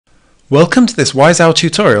Welcome to this WiseOwl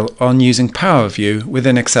tutorial on using Power View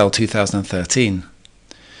within Excel 2013.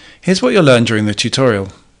 Here's what you'll learn during the tutorial.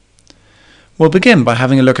 We'll begin by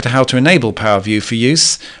having a look at how to enable Power View for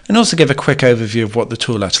use and also give a quick overview of what the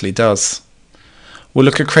tool actually does. We'll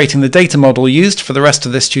look at creating the data model used for the rest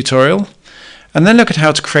of this tutorial and then look at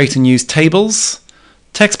how to create and use tables,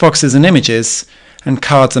 text boxes and images, and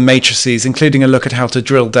cards and matrices, including a look at how to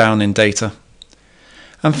drill down in data.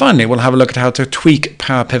 And finally, we'll have a look at how to tweak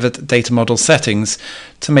Power Pivot data model settings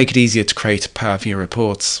to make it easier to create Power View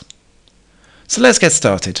reports. So let's get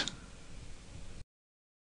started.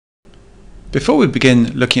 Before we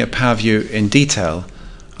begin looking at Power View in detail,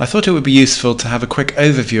 I thought it would be useful to have a quick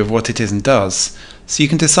overview of what it is and does, so you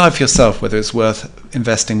can decide for yourself whether it's worth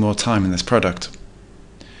investing more time in this product.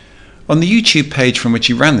 On the YouTube page from which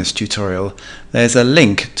you ran this tutorial, there's a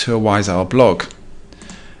link to a WiseOwl blog.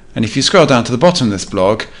 And if you scroll down to the bottom of this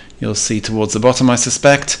blog, you'll see towards the bottom, I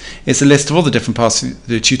suspect, is a list of all the different parts of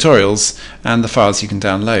the tutorials and the files you can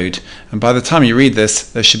download. And by the time you read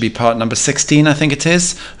this, there should be part number 16, I think it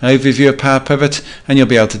is, an overview of Power Pivot, and you'll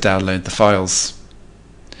be able to download the files.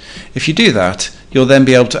 If you do that, you'll then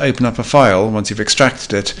be able to open up a file, once you've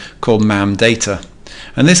extracted it, called MAM data.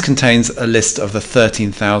 And this contains a list of the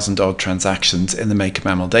 13,000 odd transactions in the Maker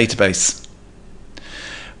MAML database.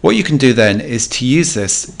 What you can do then is to use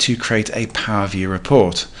this to create a Power View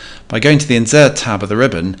report by going to the Insert tab of the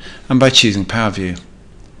ribbon and by choosing Power View.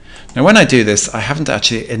 Now when I do this, I haven't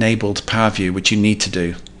actually enabled Power View, which you need to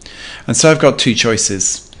do. And so I've got two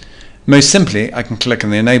choices. Most simply, I can click on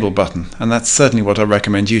the Enable button, and that's certainly what I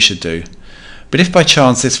recommend you should do. But if by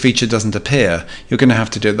chance this feature doesn't appear, you're going to have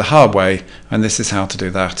to do it the hard way, and this is how to do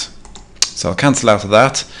that. So I'll cancel out of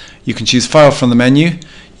that. You can choose File from the menu.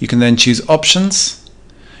 You can then choose Options.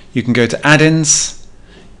 You can go to Add-ins,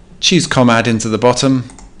 choose COM Add-ins at the bottom,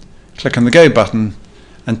 click on the Go button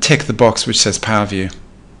and tick the box which says Power View.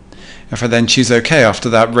 If I then choose OK after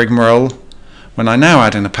that rigmarole, when I now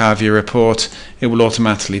add in a Power View report, it will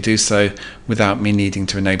automatically do so without me needing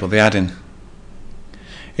to enable the add-in.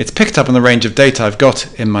 It's picked up on the range of data I've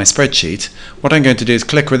got in my spreadsheet. What I'm going to do is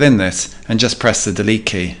click within this and just press the delete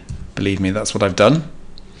key. Believe me, that's what I've done.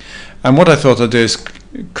 And what I thought I'd do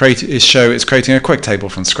is show it's creating a quick table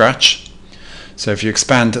from scratch. So if you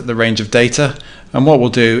expand the range of data, and what we'll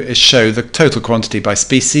do is show the total quantity by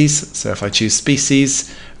species. So if I choose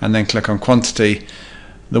species and then click on quantity,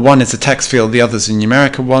 the one is a text field, the other is a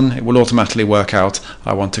numerical one. It will automatically work out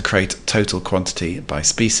I want to create total quantity by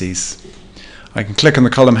species. I can click on the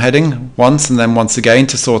column heading once and then once again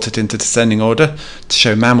to sort it into descending order to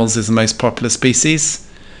show mammals is the most popular species.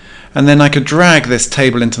 And then I could drag this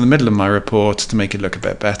table into the middle of my report to make it look a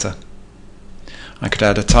bit better. I could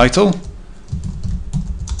add a title.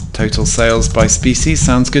 Total sales by species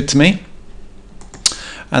sounds good to me.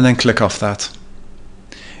 And then click off that.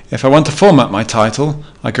 If I want to format my title,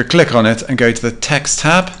 I could click on it and go to the Text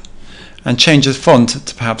tab and change the font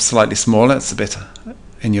to perhaps slightly smaller. It's a bit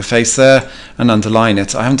in your face there, and underline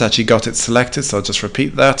it. I haven't actually got it selected, so I'll just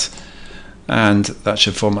repeat that, and that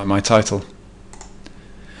should format my title.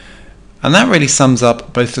 And that really sums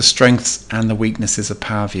up both the strengths and the weaknesses of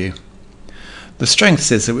Power View. The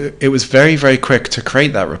strengths is that it was very, very quick to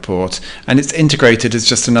create that report, and it's integrated as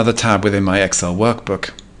just another tab within my Excel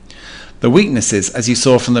workbook. The weaknesses, as you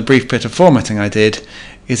saw from the brief bit of formatting I did,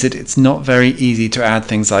 is that it's not very easy to add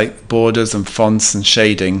things like borders and fonts and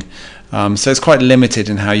shading, so it's quite limited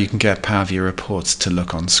in how you can get Power View reports to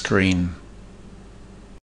look on screen.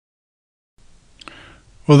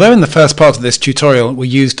 Although in the first part of this tutorial we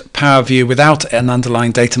used Power View without an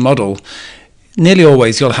underlying data model, nearly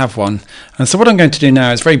always you'll have one. And so what I'm going to do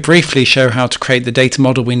now is very briefly show how to create the data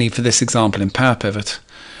model we need for this example in Power Pivot.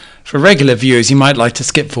 For regular viewers, you might like to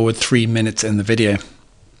skip forward 3 minutes in the video.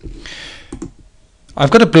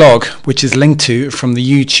 I've got a blog which is linked to from the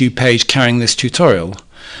YouTube page carrying this tutorial.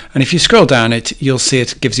 And if you scroll down it, you'll see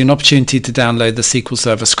it gives you an opportunity to download the SQL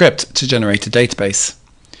Server script to generate a database.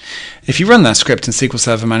 If you run that script in SQL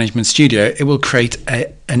Server Management Studio, it will create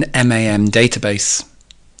an MAM database.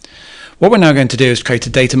 What we're now going to do is create a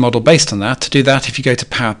data model based on that. To do that, if you go to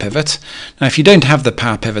Power Pivot. Now if you don't have the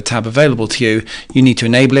Power Pivot tab available to you, you need to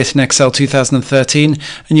enable it in Excel 2013,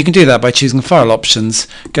 and you can do that by choosing File Options,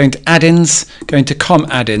 going to Add-ins, going to COM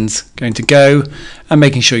Add-ins, going to Go, and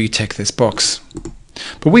making sure you tick this box.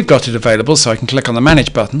 But we've got it available, so I can click on the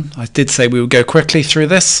Manage button. I did say we would go quickly through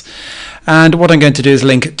this, and what I'm going to do is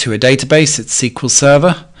link it to a database. It's SQL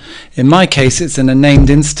Server. In my case, it's in a named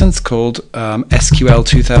instance called SQL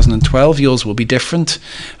 2012. Yours will be different,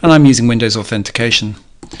 and I'm using Windows Authentication.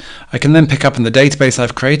 I can then pick up in the database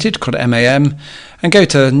I've created called MAM and go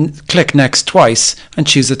to click Next twice and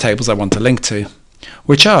choose the tables I want to link to,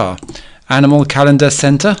 which are Animal Calendar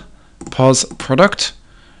Center, POS Product,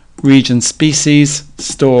 Region Species,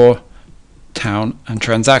 Store, Town and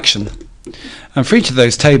Transaction. And for each of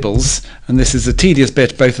those tables, and this is a tedious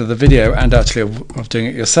bit both of the video and actually of doing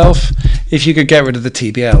it yourself, if you could get rid of the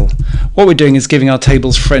TBL. What we're doing is giving our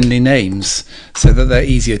tables friendly names so that they're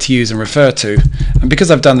easier to use and refer to. And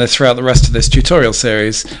because I've done this throughout the rest of this tutorial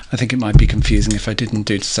series, I think it might be confusing if I didn't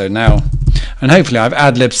do so now. And hopefully I've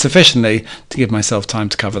ad-libbed sufficiently to give myself time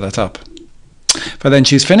to cover that up. If I then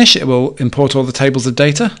choose Finish, it will import all the tables of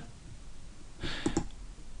data.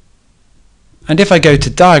 And if I go to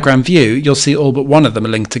Diagram View, you'll see all but one of them are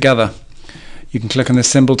linked together. You can click on this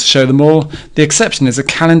symbol to show them all. The exception is a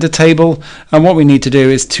calendar table, and what we need to do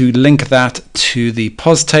is to link that to the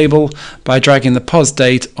POS table by dragging the POS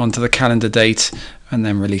date onto the calendar date and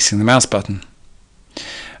then releasing the mouse button.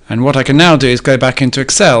 And what I can now do is go back into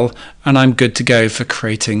Excel, and I'm good to go for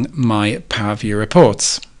creating my Power View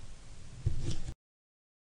reports.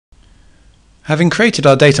 Having created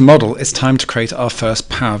our data model, it's time to create our first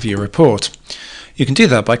Power View report. You can do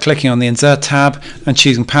that by clicking on the Insert tab and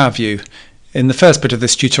choosing Power View. In the first bit of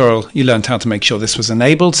this tutorial, you learned how to make sure this was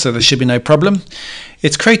enabled, so there should be no problem.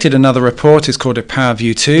 It's created another report, it's called it Power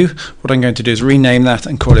View 2. What I'm going to do is rename that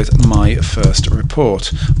and call it My First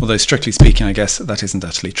Report, although strictly speaking, I guess that isn't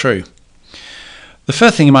actually true. The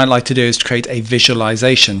first thing you might like to do is to create a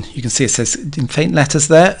visualization. You can see it says in faint letters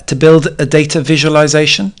there, to build a data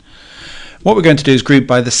visualization. What we're going to do is group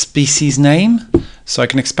by the species name, so I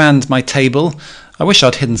can expand my table. I wish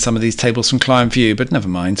I'd hidden some of these tables from client view, but never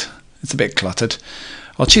mind, it's a bit cluttered.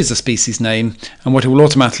 I'll choose the species name, and what it will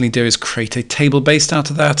automatically do is create a table based out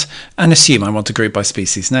of that and assume I want to group by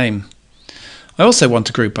species name. I also want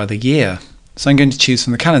to group by the year, so I'm going to choose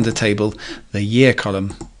from the calendar table the year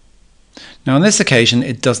column. Now on this occasion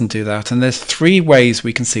it doesn't do that, and there's three ways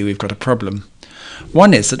we can see we've got a problem.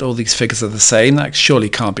 One is that all these figures are the same. That surely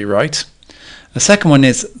can't be right. The second one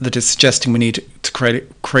is that it's suggesting we need to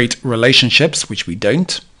create relationships, which we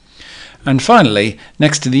don't. And finally,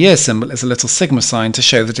 next to the year symbol is a little sigma sign to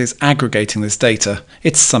show that it's aggregating this data.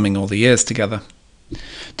 It's summing all the years together.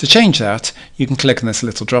 To change that, you can click on this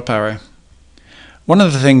little drop arrow. One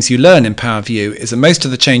of the things you learn in Power View is that most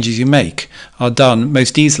of the changes you make are done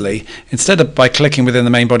most easily, instead of by clicking within the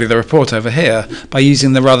main body of the report over here, by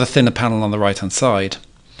using the rather thinner panel on the right hand side.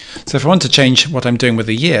 So if I want to change what I'm doing with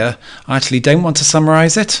the year, I actually don't want to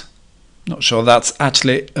summarize it. Not sure that's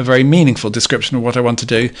actually a very meaningful description of what I want to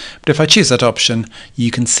do, but if I choose that option,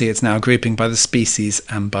 you can see it's now grouping by the species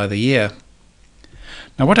and by the year.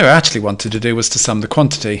 Now what I actually wanted to do was to sum the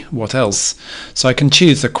quantity. What else? So I can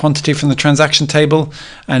choose the quantity from the transaction table,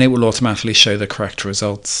 and it will automatically show the correct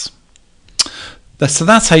results. So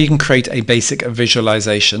that's how you can create a basic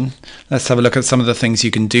visualization. Let's have a look at some of the things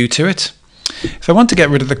you can do to it. If I want to get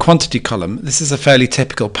rid of the quantity column, this is a fairly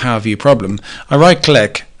typical Power View problem. I right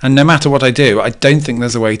click, and no matter what I do, I don't think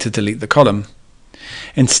there's a way to delete the column.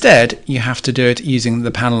 Instead, you have to do it using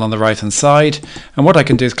the panel on the right hand side, and what I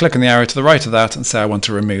can do is click on the arrow to the right of that and say I want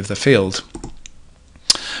to remove the field.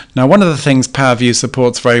 Now one of the things Power View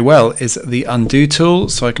supports very well is the undo tool,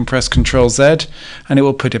 so I can press Ctrl Z and it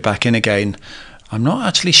will put it back in again. I'm not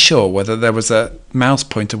actually sure whether there was a mouse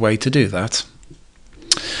pointer way to do that.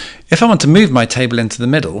 If I want to move my table into the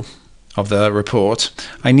middle of the report,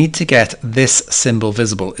 I need to get this symbol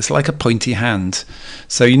visible. It's like a pointy hand.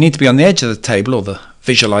 So you need to be on the edge of the table or the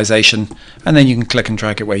visualization, and then you can click and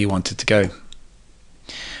drag it where you want it to go.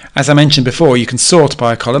 As I mentioned before, you can sort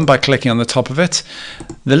by a column by clicking on the top of it.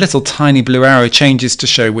 The little tiny blue arrow changes to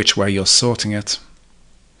show which way you're sorting it.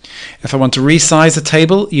 If I want to resize a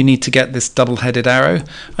table, you need to get this double-headed arrow.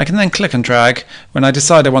 I can then click and drag. When I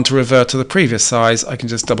decide I want to revert to the previous size, I can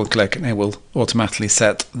just double-click and it will automatically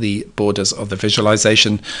set the borders of the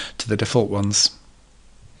visualization to the default ones.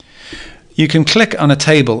 You can click on a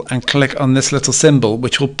table and click on this little symbol,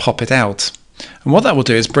 which will pop it out. And what that will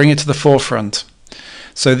do is bring it to the forefront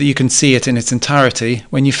so that you can see it in its entirety.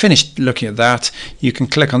 When you finish looking at that, you can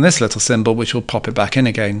click on this little symbol, which will pop it back in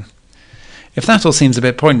again. If that all seems a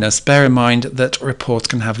bit pointless, bear in mind that reports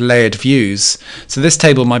can have layered views. So this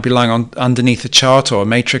table might be lying underneath a chart or a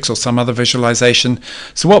matrix or some other visualization.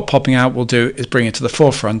 So what popping out will do is bring it to the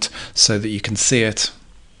forefront so that you can see it.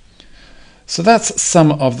 So that's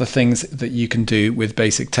some of the things that you can do with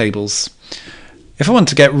basic tables. If I want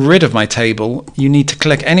to get rid of my table, you need to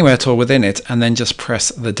click anywhere at all within it and then just press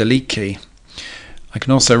the delete key. I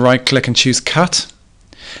can also right click and choose cut.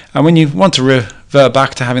 And when you want to revert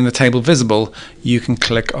back to having the table visible, you can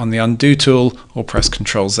click on the Undo tool or press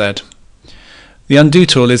Ctrl-Z. The Undo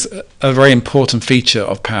tool is a very important feature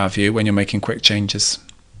of PowerView when you're making quick changes.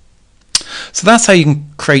 So that's how you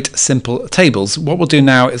can create simple tables. What we'll do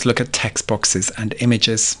now is look at text boxes and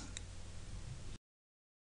images.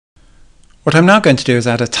 What I'm now going to do is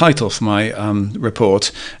add a title for my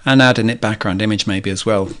report and add in it background image maybe as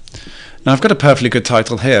well. Now I've got a perfectly good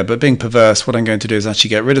title here, but being perverse, what I'm going to do is actually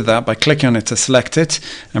get rid of that by clicking on it to select it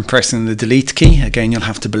and pressing the delete key. Again, you'll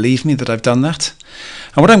have to believe me that I've done that.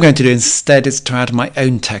 And what I'm going to do instead is to add my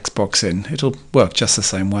own text box in. It'll work just the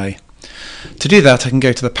same way. To do that, I can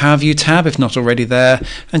go to the PowerView tab if not already there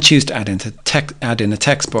and choose to add in a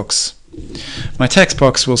text box. My text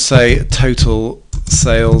box will say total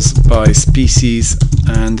sales by species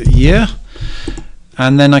and year,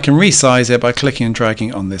 and then I can resize it by clicking and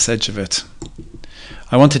dragging on this edge of it.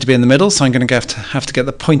 I want it to be in the middle, so I'm going to have to get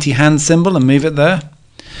the pointy hand symbol and move it there.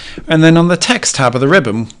 And then on the text tab of the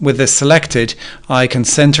ribbon, with this selected, I can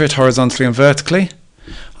center it horizontally and vertically.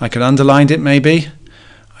 I can underline it maybe.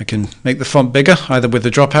 I can make the font bigger either with the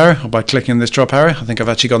drop arrow or by clicking on this drop arrow. I think I've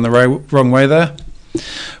actually gone the wrong way there.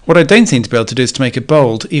 What I don't seem to be able to do is to make it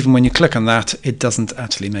bold. Even when you click on that, it doesn't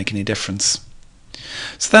actually make any difference.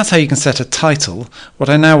 So that's how you can set a title. What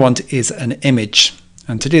I now want is an image.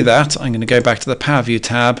 And to do that, I'm going to go back to the PowerView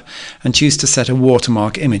tab and choose to set a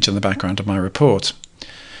watermark image on the background of my report.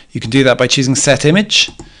 You can do that by choosing Set Image.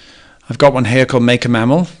 I've got one here called Make a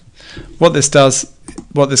Mammal. What this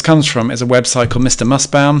comes from is a website called Mr.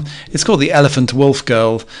 Nussbaum. It's called the Elephant Wolf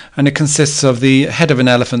Girl, and it consists of the head of an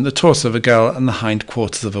elephant, the torso of a girl, and the hind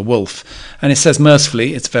quarters of a wolf. And it says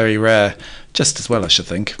mercifully it's very rare, just as well I should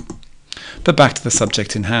think. But back to the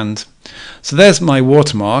subject in hand. So there's my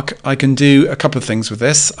watermark. I can do a couple of things with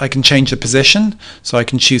this. I can change the position, so I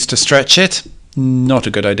can choose to stretch it. Not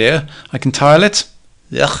a good idea. I can tile it.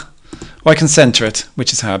 Ugh. Or I can center it,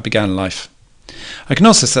 which is how I began life. I can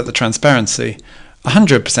also set the transparency.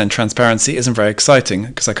 100% transparency isn't very exciting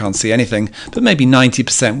because I can't see anything, but maybe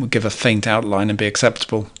 90% would give a faint outline and be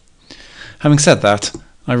acceptable. Having said that,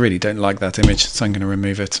 I really don't like that image, so I'm going to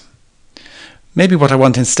remove it. Maybe what I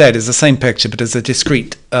want instead is the same picture but as a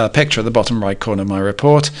discrete picture at the bottom right corner of my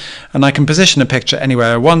report, and I can position a picture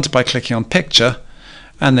anywhere I want by clicking on Picture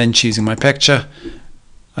and then choosing my picture.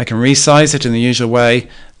 I can resize it in the usual way,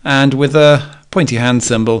 and with a pointy hand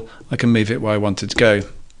symbol I can move it where I want it to go.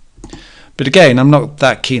 But again, I'm not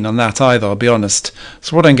that keen on that either, I'll be honest.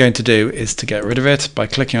 So what I'm going to do is to get rid of it by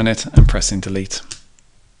clicking on it and pressing delete.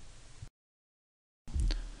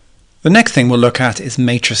 The next thing we'll look at is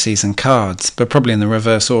matrices and cards, but probably in the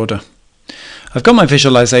reverse order. I've got my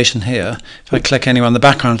visualization here. If I click anywhere on the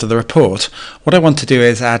background of the report, what I want to do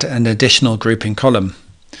is add an additional grouping column.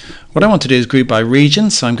 What I want to do is group by region,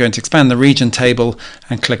 so I'm going to expand the region table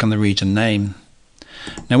and click on the region name.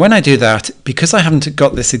 Now when I do that, because I haven't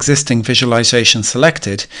got this existing visualization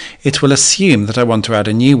selected, it will assume that I want to add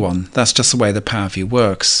a new one. That's just the way the PowerView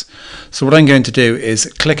works. So what I'm going to do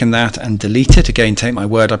is click on that and delete it. Again, take my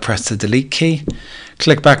word, I press the delete key.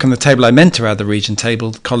 Click back on the table I meant to add the region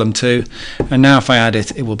table, column 2, and now if I add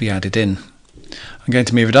it, it will be added in. I'm going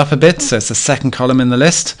to move it up a bit, so it's the second column in the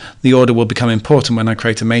list. The order will become important when I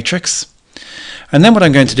create a matrix. And then what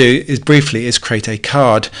I'm going to do is briefly create a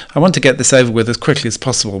card. I want to get this over with as quickly as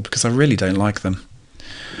possible because I really don't like them.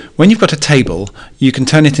 When you've got a table, you can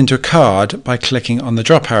turn it into a card by clicking on the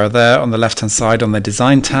drop arrow there on the left hand side on the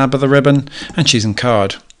Design tab of the ribbon and choosing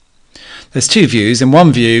Card. There's two views. In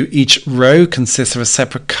one view, each row consists of a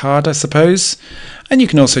separate card, I suppose, and you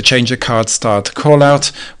can also change the card style to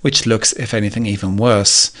callout, which looks, if anything, even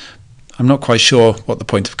worse. I'm not quite sure what the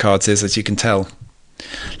point of cards is, as you can tell.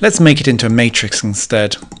 Let's make it into a matrix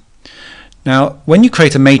instead. Now, when you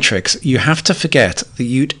create a matrix, you have to forget that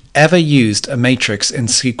you'd ever used a matrix in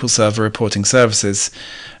SQL Server reporting services.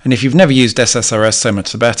 And if you've never used SSRS, so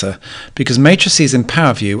much the better, because matrices in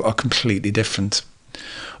PowerView are completely different.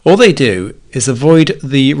 All they do is avoid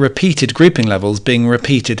the repeated grouping levels being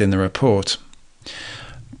repeated in the report.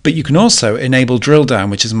 But you can also enable drill down,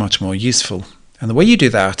 which is much more useful. And the way you do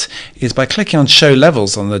that is by clicking on Show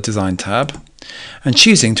Levels on the Design tab and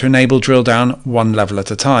choosing to enable drill down one level at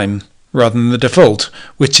a time, rather than the default,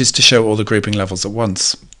 which is to show all the grouping levels at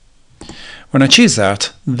once. When I choose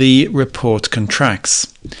that, the report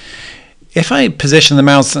contracts. If I position the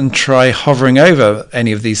mouse and try hovering over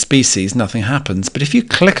any of these species, nothing happens. But if you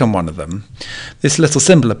click on one of them, this little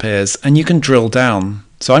symbol appears and you can drill down.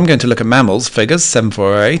 So I'm going to look at mammals, figures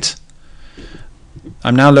 7408.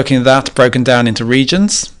 I'm now looking at that broken down into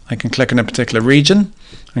regions. I can click on a particular region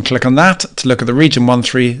and click on that to look at the region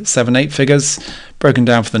 1378 figures broken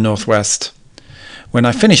down for the Northwest. When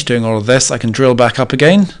I finish doing all of this, I can drill back up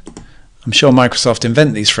again. I'm sure Microsoft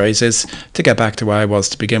invent these phrases to get back to where I was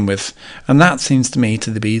to begin with, and that seems to me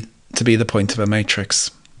to be the point of a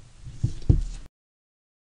matrix.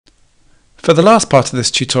 For the last part of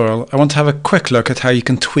this tutorial, I want to have a quick look at how you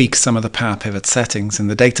can tweak some of the Power Pivot settings in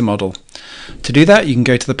the data model. To do that, you can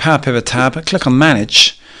go to the Power Pivot tab, click on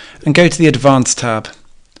Manage, and go to the Advanced tab.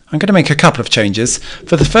 I'm going to make a couple of changes.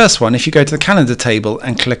 For the first one, if you go to the calendar table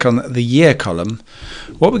and click on the year column,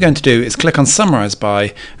 what we're going to do is click on Summarize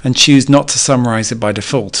By and choose not to summarize it by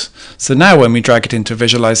default. So now when we drag it into a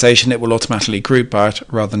visualization, it will automatically group by it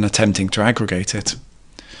rather than attempting to aggregate it.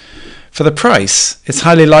 For the price, it's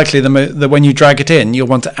highly likely that when you drag it in, you'll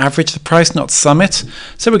want to average the price, not sum it.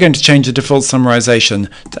 So we're going to change the default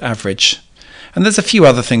summarization to average. And there's a few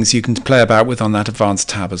other things you can play about with on that Advanced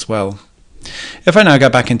tab as well. If I now go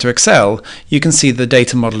back into Excel, you can see the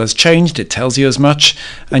data model has changed, it tells you as much,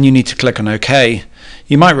 and you need to click on OK.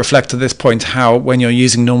 You might reflect at this point how when you're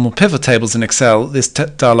using normal pivot tables in Excel, this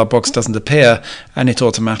dialog box doesn't appear and it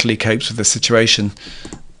automatically copes with the situation.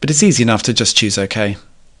 But it's easy enough to just choose OK.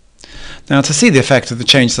 Now to see the effect of the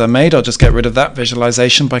changes I made, I'll just get rid of that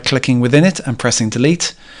visualization by clicking within it and pressing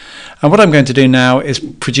delete. And what I'm going to do now is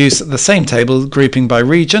produce the same table grouping by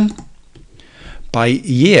region, by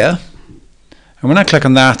year, and when I click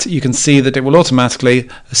on that, you can see that it will automatically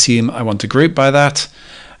assume I want to group by that,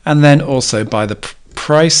 and then also by the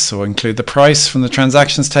price, or include the price from the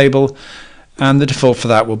transactions table, and the default for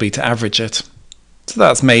that will be to average it. So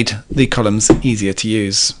that's made the columns easier to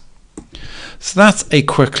use. So that's a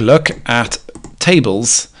quick look at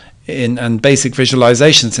tables and basic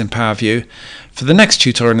visualizations in Power View. For the next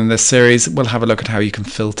tutorial in this series, we'll have a look at how you can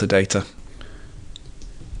filter data.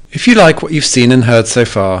 If you like what you've seen and heard so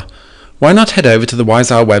far, why not head over to the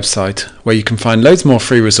WiseOwl website, where you can find loads more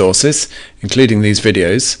free resources, including these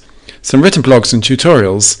videos, some written blogs and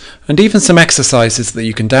tutorials, and even some exercises that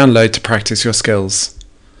you can download to practice your skills.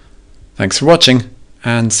 Thanks for watching,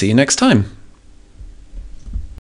 and see you next time.